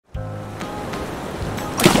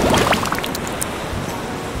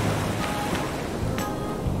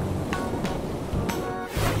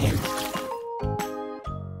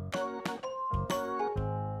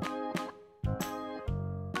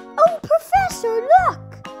Professor,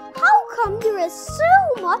 look! How come there is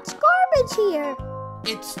so much garbage here?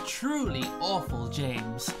 It's truly awful,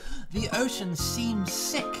 James. The ocean seems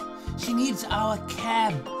sick. She needs our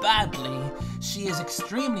care badly. She is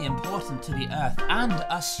extremely important to the Earth and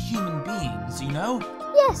us human beings, you know?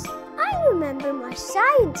 Yes, I remember my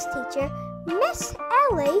science teacher, Miss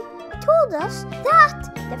Ellie, told us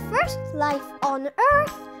that the first life on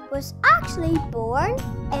Earth was actually born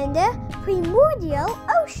in the primordial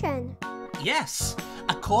ocean. Yes,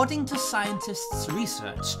 according to scientists'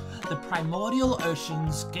 research, the primordial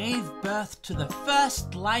oceans gave birth to the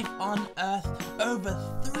first life on Earth over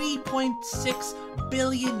 3.6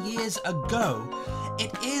 billion years ago.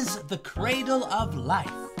 It is the cradle of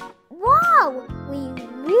life. Wow, we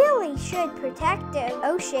really should protect the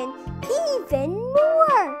ocean even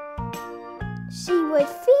more. She would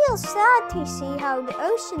feel sad to see how the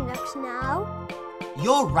ocean looks now.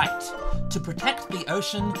 You're right. To protect the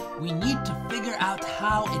ocean, we need to figure out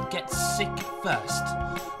how it gets sick first.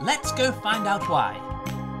 Let's go find out why.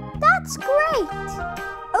 That's great!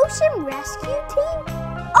 Ocean Rescue Team,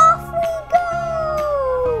 off we go!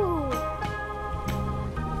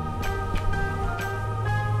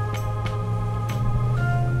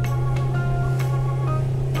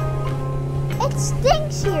 It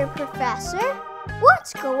stinks here, Professor.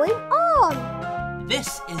 What's going on?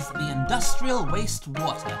 This is the industrial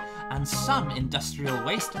wastewater and some industrial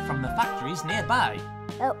waste from the factories nearby.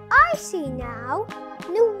 Oh, I see now.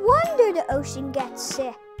 No wonder the ocean gets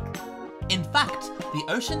sick. In fact, the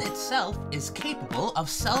ocean itself is capable of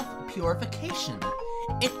self-purification.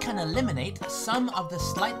 It can eliminate some of the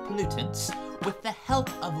slight pollutants with the help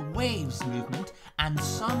of waves movement and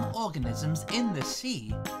some organisms in the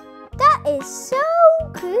sea. That is so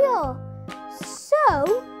cool.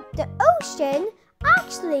 So, the ocean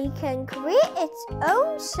actually can create its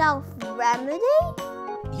own self-remedy?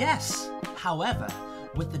 Yes, however,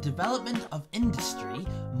 with the development of industry,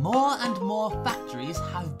 more and more factories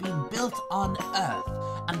have been built on Earth,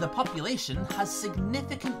 and the population has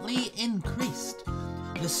significantly increased.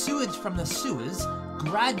 The sewage from the sewers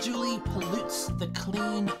gradually pollutes the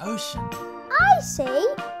clean ocean. I see.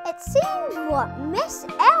 It seems what Miss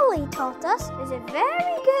Ellie taught us is a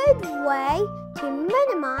very good way to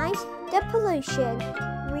minimize the pollution.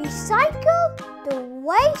 Recycle the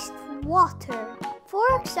wastewater. For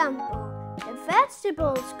example, the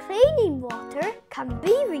vegetables cleaning water can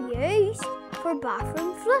be reused for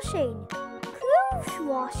bathroom flushing. Clothes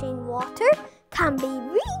washing water can be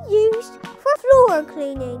reused for floor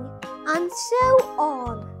cleaning, and so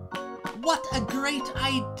on. What a great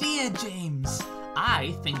idea, James!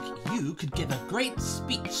 I think you could give a great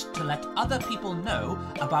speech to let other people know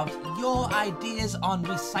about your ideas on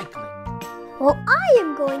recycling. Well, I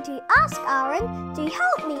am going to ask Aaron to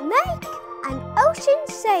help me make an ocean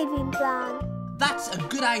saving plan. That's a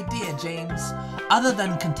good idea, James. Other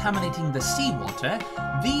than contaminating the seawater,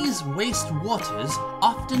 these wastewaters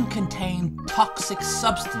often contain toxic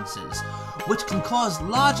substances, which can cause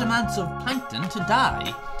large amounts of plankton to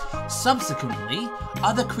die. Subsequently,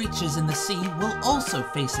 other creatures in the sea will also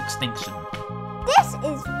face extinction. This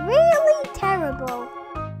is really terrible.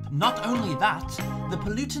 Not only that, the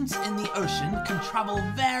pollutants in the ocean can travel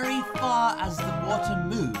very far as the water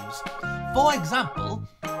moves. For example,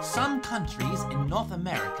 some countries in North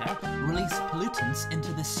America release pollutants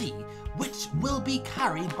into the sea, which will be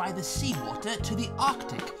carried by the seawater to the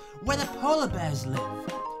Arctic, where the polar bears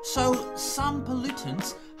live. So, some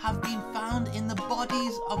pollutants have been found in the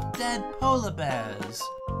bodies of dead polar bears.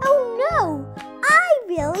 Oh no! I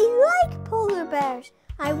really like polar bears.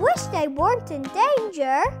 I wish they weren't in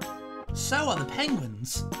danger. So are the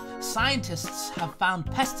penguins. Scientists have found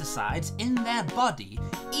pesticides in their body,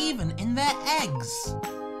 even in their eggs.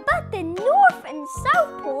 But the North and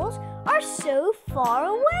South Poles are so far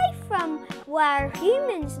away from where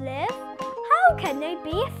humans live. How can they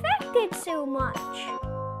be affected so much?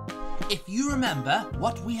 If you remember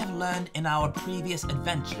what we have learned in our previous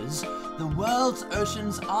adventures, the world's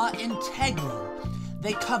oceans are integral.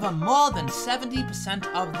 They cover more than 70%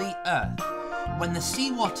 of the Earth. When the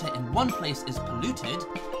seawater in one place is polluted,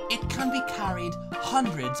 it can be carried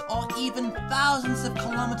hundreds or even thousands of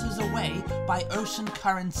kilometers away by ocean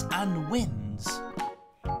currents and winds.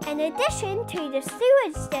 In addition to the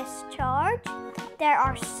sewage discharge, there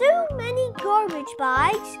are so many garbage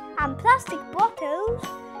bags and plastic bottles.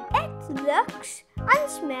 It looks and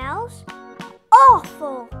smells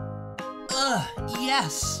awful. Ugh,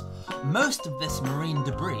 yes. Most of this marine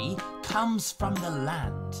debris comes from the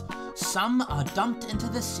land. Some are dumped into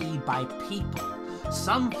the sea by people.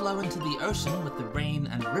 Some flow into the ocean with the rain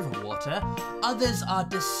and river water. Others are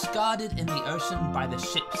discarded in the ocean by the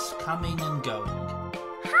ships coming and going.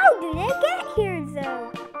 How do they get here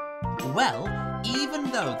though? Well, even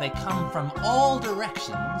though they come from all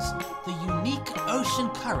directions, the unique ocean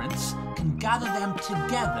currents can gather them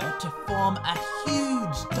together to form a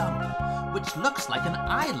huge dump, which looks like an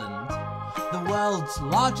island. The world's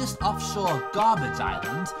largest offshore garbage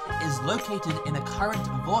island is located in a current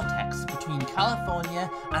vortex between California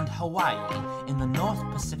and Hawaii in the North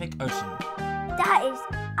Pacific Ocean. That is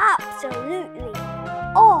absolutely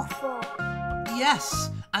awful. Yes,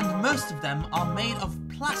 and most of them are made of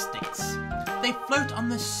plastics. They float on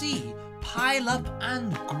the sea, pile up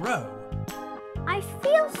and grow. I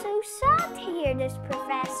feel so sad to hear this,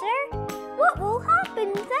 Professor. What will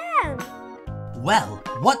happen then? Well,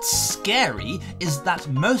 what's scary is that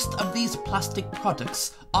most of these plastic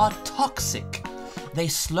products are toxic. They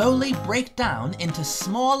slowly break down into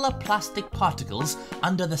smaller plastic particles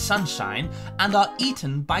under the sunshine and are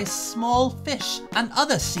eaten by small fish and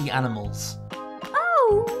other sea animals.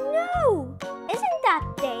 Oh no! Isn't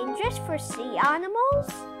that dangerous for sea animals?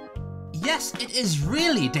 Yes, it is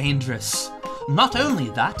really dangerous. Not only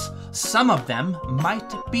that, some of them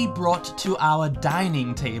might be brought to our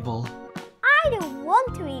dining table. I don't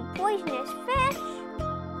want to eat poisonous fish.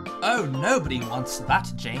 Oh, nobody wants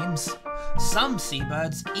that, James. Some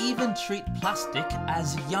seabirds even treat plastic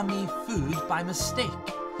as yummy food by mistake.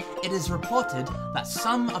 It is reported that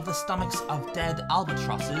some of the stomachs of dead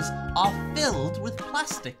albatrosses are filled with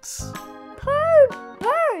plastics. Poor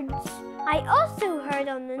birds! I also heard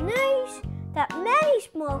on the news that many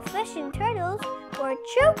small fish and turtles were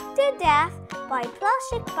choked to death by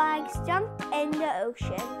plastic bags dumped in the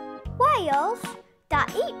ocean. Whales that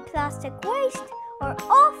eat plastic waste are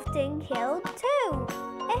often killed too.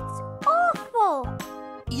 It's awful.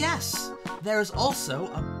 Yes, there is also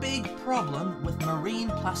a big problem with marine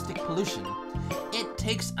plastic pollution. It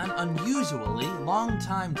takes an unusually long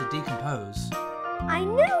time to decompose. I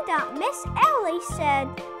knew that Miss Ellie said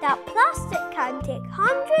that plastic can take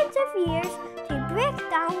hundreds of years to break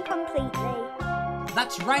down completely.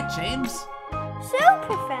 That's right, James. So,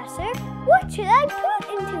 Professor, what should I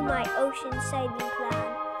put into my ocean saving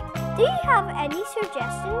plan? Do you have any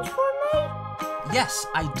suggestions for me? Yes,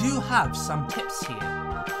 I do have some tips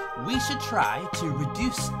here. We should try to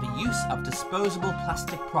reduce the use of disposable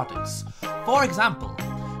plastic products. For example,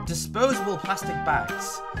 disposable plastic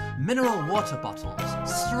bags, mineral water bottles,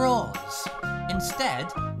 straws.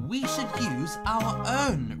 Instead, we should use our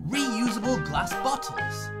own reusable glass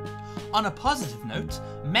bottles. On a positive note,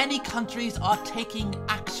 many countries are taking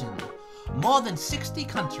action. More than 60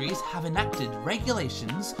 countries have enacted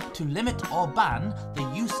regulations to limit or ban the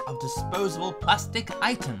use of disposable plastic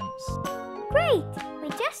items. Great! We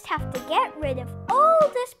just have to get rid of all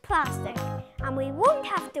this plastic and we won't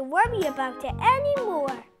have to worry about it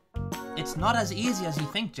anymore. It's not as easy as you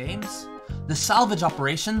think, James. The salvage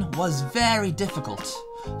operation was very difficult.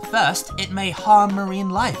 First, it may harm marine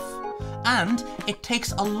life, and it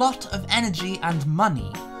takes a lot of energy and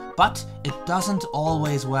money, but it doesn't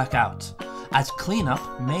always work out, as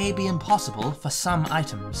cleanup may be impossible for some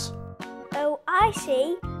items. Oh, I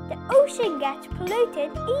see. The ocean gets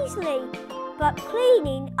polluted easily, but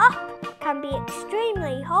cleaning up can be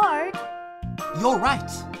extremely hard. You're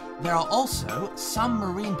right. There are also some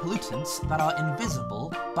marine pollutants that are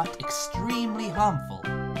invisible but extremely harmful.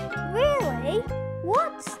 Really?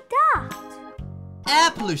 What's that?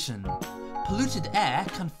 Air pollution. Polluted air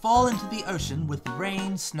can fall into the ocean with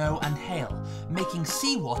rain, snow and hail, making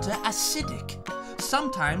seawater acidic.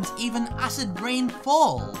 Sometimes even acid rain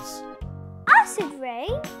falls. Acid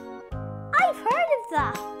rain? I've heard of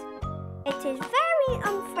that. It is very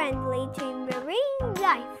unfriendly to marine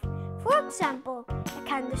life. For example, it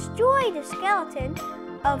can destroy the skeleton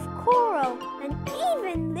of coral and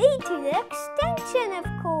even lead to the extinction of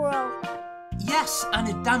coral. Yes, and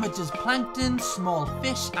it damages plankton, small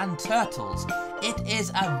fish and turtles. It is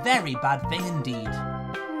a very bad thing indeed.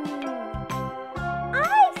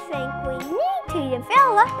 I think we need to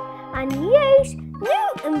develop and use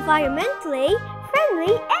new environmentally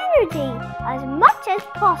friendly energy as much as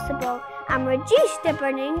possible and reduce the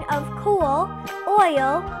burning of coal,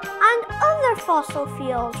 oil and other fossil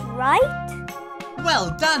fuels, right?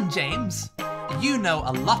 Well done, James. You know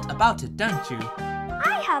a lot about it, don't you?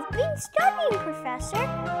 I have been studying, Professor.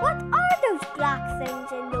 What are those black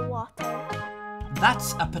things in the water?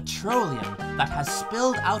 That's a petroleum that has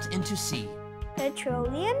spilled out into sea.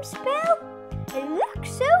 Petroleum spill? It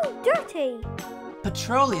looks so dirty.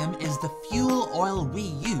 Petroleum is the fuel oil we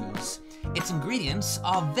use. Its ingredients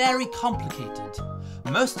are very complicated.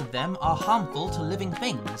 Most of them are harmful to living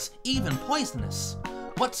things, even poisonous.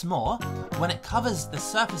 What's more, when it covers the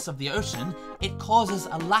surface of the ocean, it causes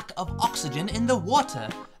a lack of oxygen in the water,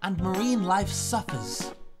 and marine life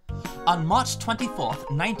suffers. On March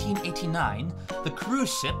 24th, 1989, the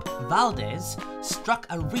cruise ship Valdez struck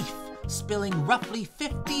a reef, spilling roughly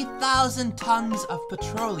 50,000 tons of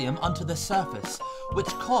petroleum onto the surface, which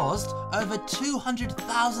caused over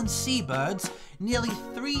 200,000 seabirds, nearly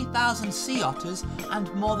 3,000 sea otters,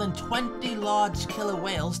 and more than 20 large killer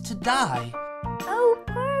whales to die. Oh,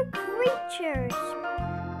 poor creatures.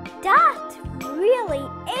 That really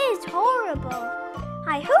is horrible.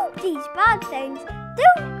 I hope these bad things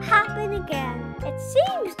don't happen again. It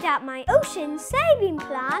seems that my ocean saving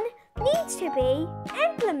plan needs to be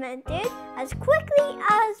implemented as quickly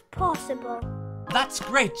as possible. That's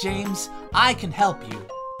great, James. I can help you.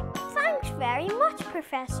 Thanks very much,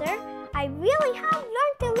 Professor. I really have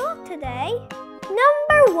learned a lot today.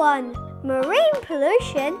 Number 1. Marine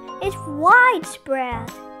pollution is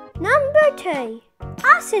widespread. Number 2.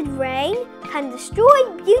 Acid rain can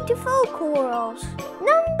destroy beautiful corals.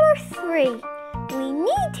 Number 3. We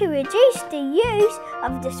need to reduce the use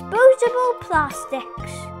of disposable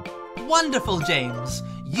plastics. Wonderful, James.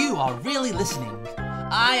 You are really listening.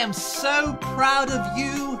 I am so proud of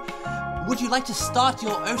you. Would you like to start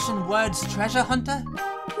your Ocean Words treasure hunter?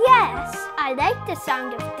 Yes, I like the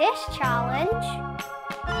sound of this challenge.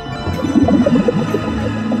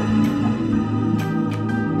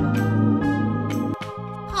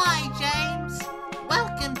 Hi, James.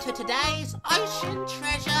 Welcome to today's Ocean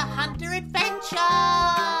Treasure Hunter adventure.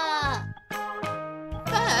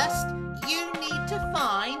 First, you need to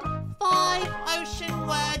find 5 ocean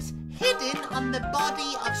words hidden on the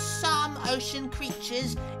body of some ocean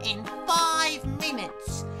creatures in 5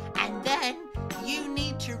 minutes. And then you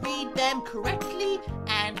need to read them correctly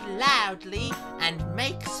and loudly and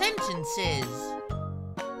make sentences.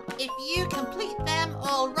 If you complete them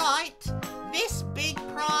all right, this big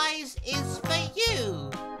prize is for you.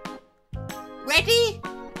 Ready?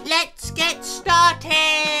 Let's get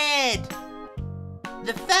started!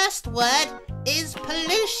 The first word is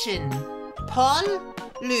pollution.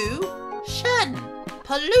 Pollution.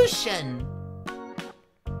 Pollution.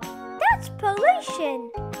 That's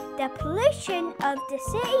pollution. The pollution of the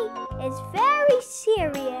sea is very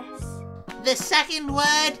serious. The second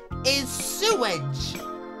word is sewage.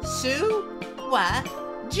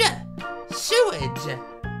 Sewage. Sewage.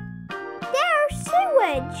 There's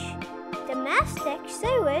sewage. Domestic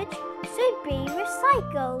sewage should be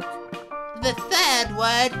recycled. The third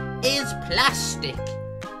word is plastic.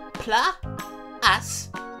 Plastic.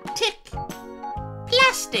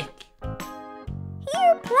 Plastic.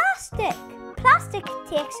 Here, plastic. Plastic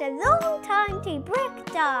takes a long time to break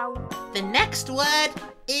down. The next word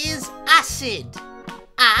is acid.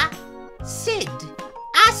 Acid.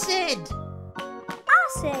 Acid.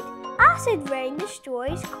 Acid. Acid rain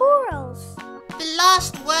destroys corals. The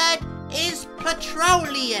last word is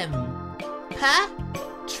petroleum.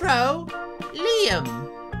 Petroleum.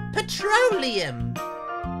 Petroleum.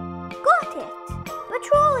 Got it.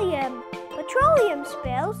 Petroleum. Petroleum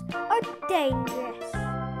spills are dangerous.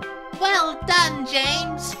 Well done,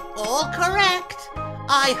 James. All correct.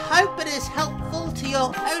 I hope it is helpful to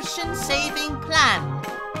your ocean-saving plan.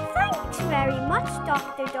 Thanks very much,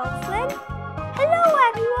 Dr. Dolphin. Hello,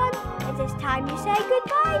 everyone. It is time to say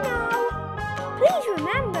goodbye now. Please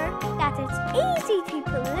remember that it's easy to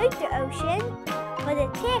pollute the ocean, but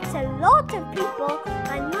it takes a lot of people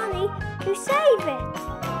and money to save it.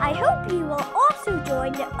 I hope you will also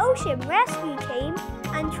join the Ocean Rescue Team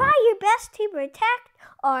and try your best to protect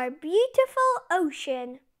our beautiful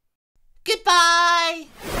ocean. Goodbye.